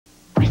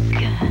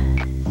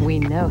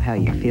know how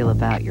you feel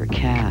about your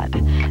cat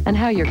and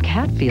how your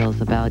cat feels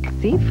about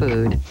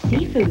seafood.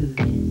 Seafood.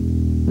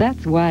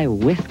 That's why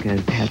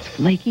Whiskas has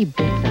flaky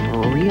bits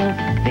of real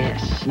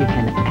fish you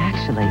can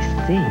actually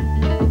see.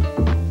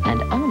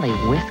 And only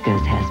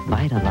Whiskas has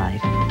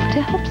Vitalife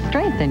to help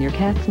strengthen your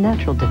cat's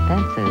natural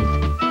defenses.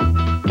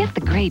 Get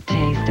the great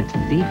taste of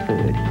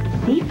seafood.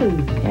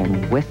 Seafood.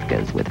 And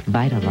Whiskas with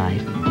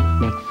Vitalife.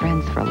 Make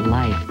friends for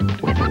life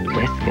with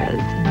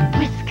Whiskas.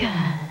 Whiskas.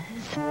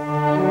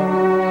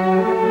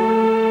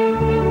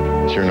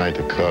 It's your night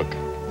to cook.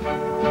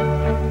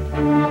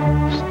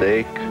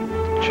 Steak,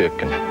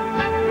 chicken.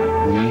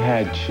 We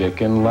had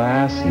chicken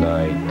last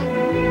night.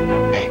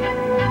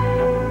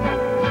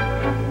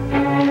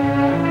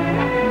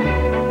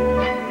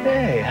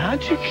 Hey,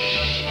 how'd you...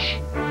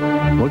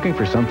 Looking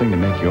for something to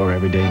make your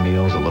everyday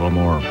meals a little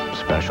more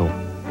special?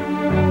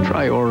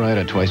 Try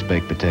Orida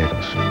twice-baked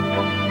potatoes.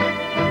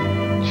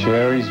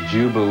 Cherry's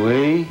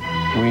Jubilee.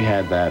 We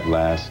had that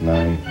last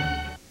night.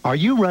 Are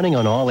you running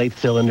on all 8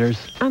 cylinders?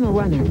 I'm a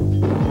runner,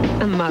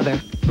 a mother,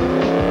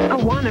 a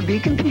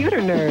wannabe computer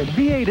nerd.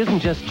 V8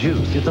 isn't just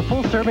juice. It's a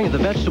full serving of the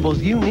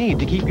vegetables you need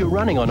to keep you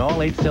running on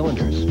all 8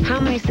 cylinders. How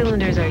many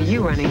cylinders are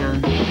you running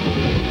on?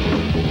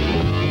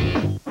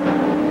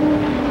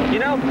 You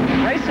know,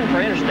 racing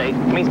for Interstate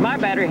means my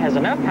battery has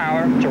enough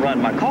power to run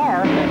my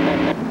car,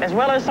 as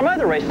well as some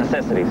other race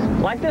necessities,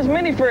 like this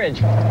mini fridge,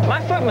 my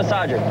foot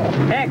massager.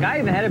 Heck, I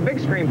even had a big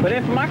screen put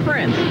in for my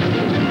friends.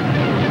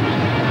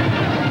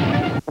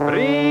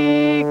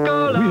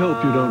 Ricola. We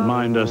hope you don't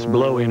mind us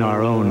blowing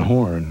our own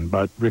horn,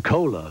 but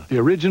Ricola, the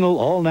original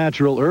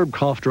all-natural herb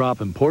cough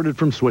drop imported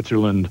from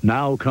Switzerland,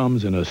 now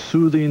comes in a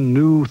soothing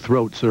new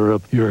throat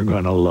syrup you're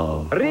gonna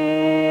love.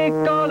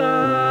 Ricola.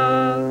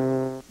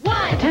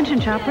 Attention,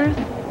 shoppers.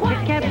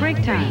 Kit Kat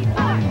break time.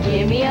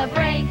 Give me a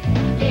break.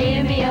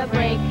 Give me a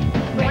break.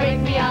 Break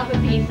me off a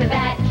piece of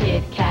that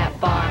Kit Kat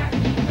bar.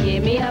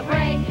 Give me a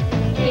break.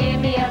 Give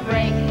me a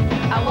break.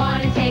 I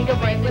want to take a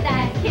break with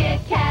that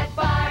Kit Kat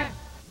bar.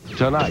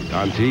 Tonight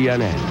on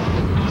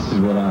TNN. This is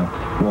what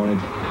I wanted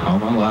all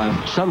my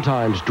life.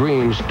 Sometimes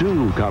dreams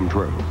do come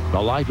true. The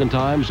life and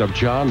times of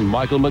John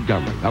Michael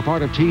Montgomery, a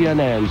part of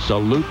TNN's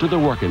Salute to the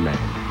Working Man.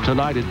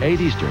 Tonight at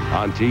 8 Eastern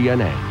on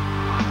TNN.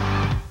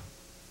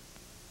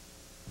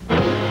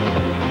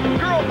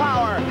 Girl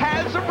power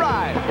has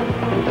arrived.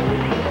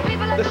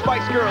 The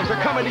Spice Girls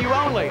are coming to you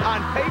only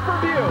on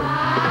pay-per-view.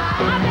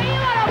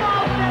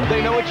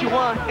 They know what you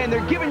want, and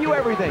they're giving you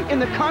everything in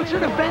the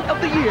concert event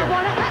of the year.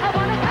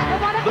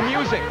 The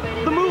music,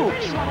 the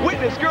moves,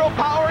 witness girl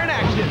power in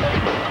action.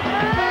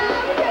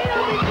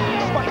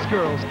 Spice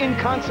Girls in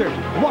concert,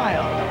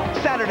 Wild,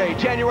 Saturday,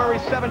 January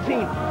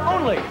 17th,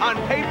 only on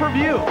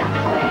pay-per-view.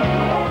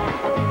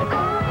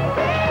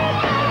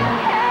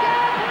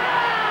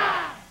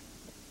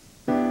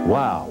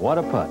 Wow, what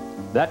a putt.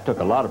 That took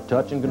a lot of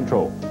touch and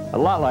control. A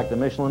lot like the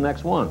Michelin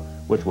X1,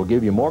 which will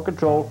give you more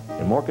control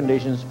in more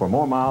conditions for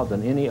more miles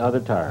than any other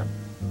tire.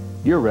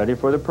 You're ready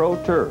for the Pro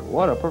Tour.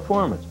 What a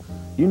performance.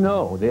 You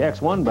know the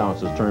X1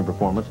 balances turn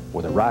performance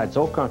with a ride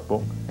so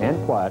comfortable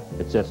and quiet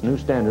it sets new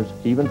standards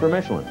even for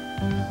Michelin.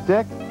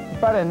 Dick,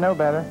 if I didn't know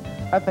better,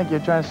 I think you're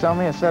trying to sell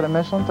me a set of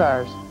Michelin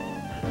tires.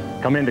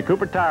 Come into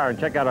Cooper Tire and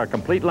check out our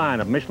complete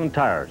line of Michelin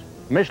tires.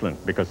 Michelin,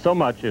 because so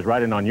much is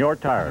riding on your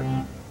tires.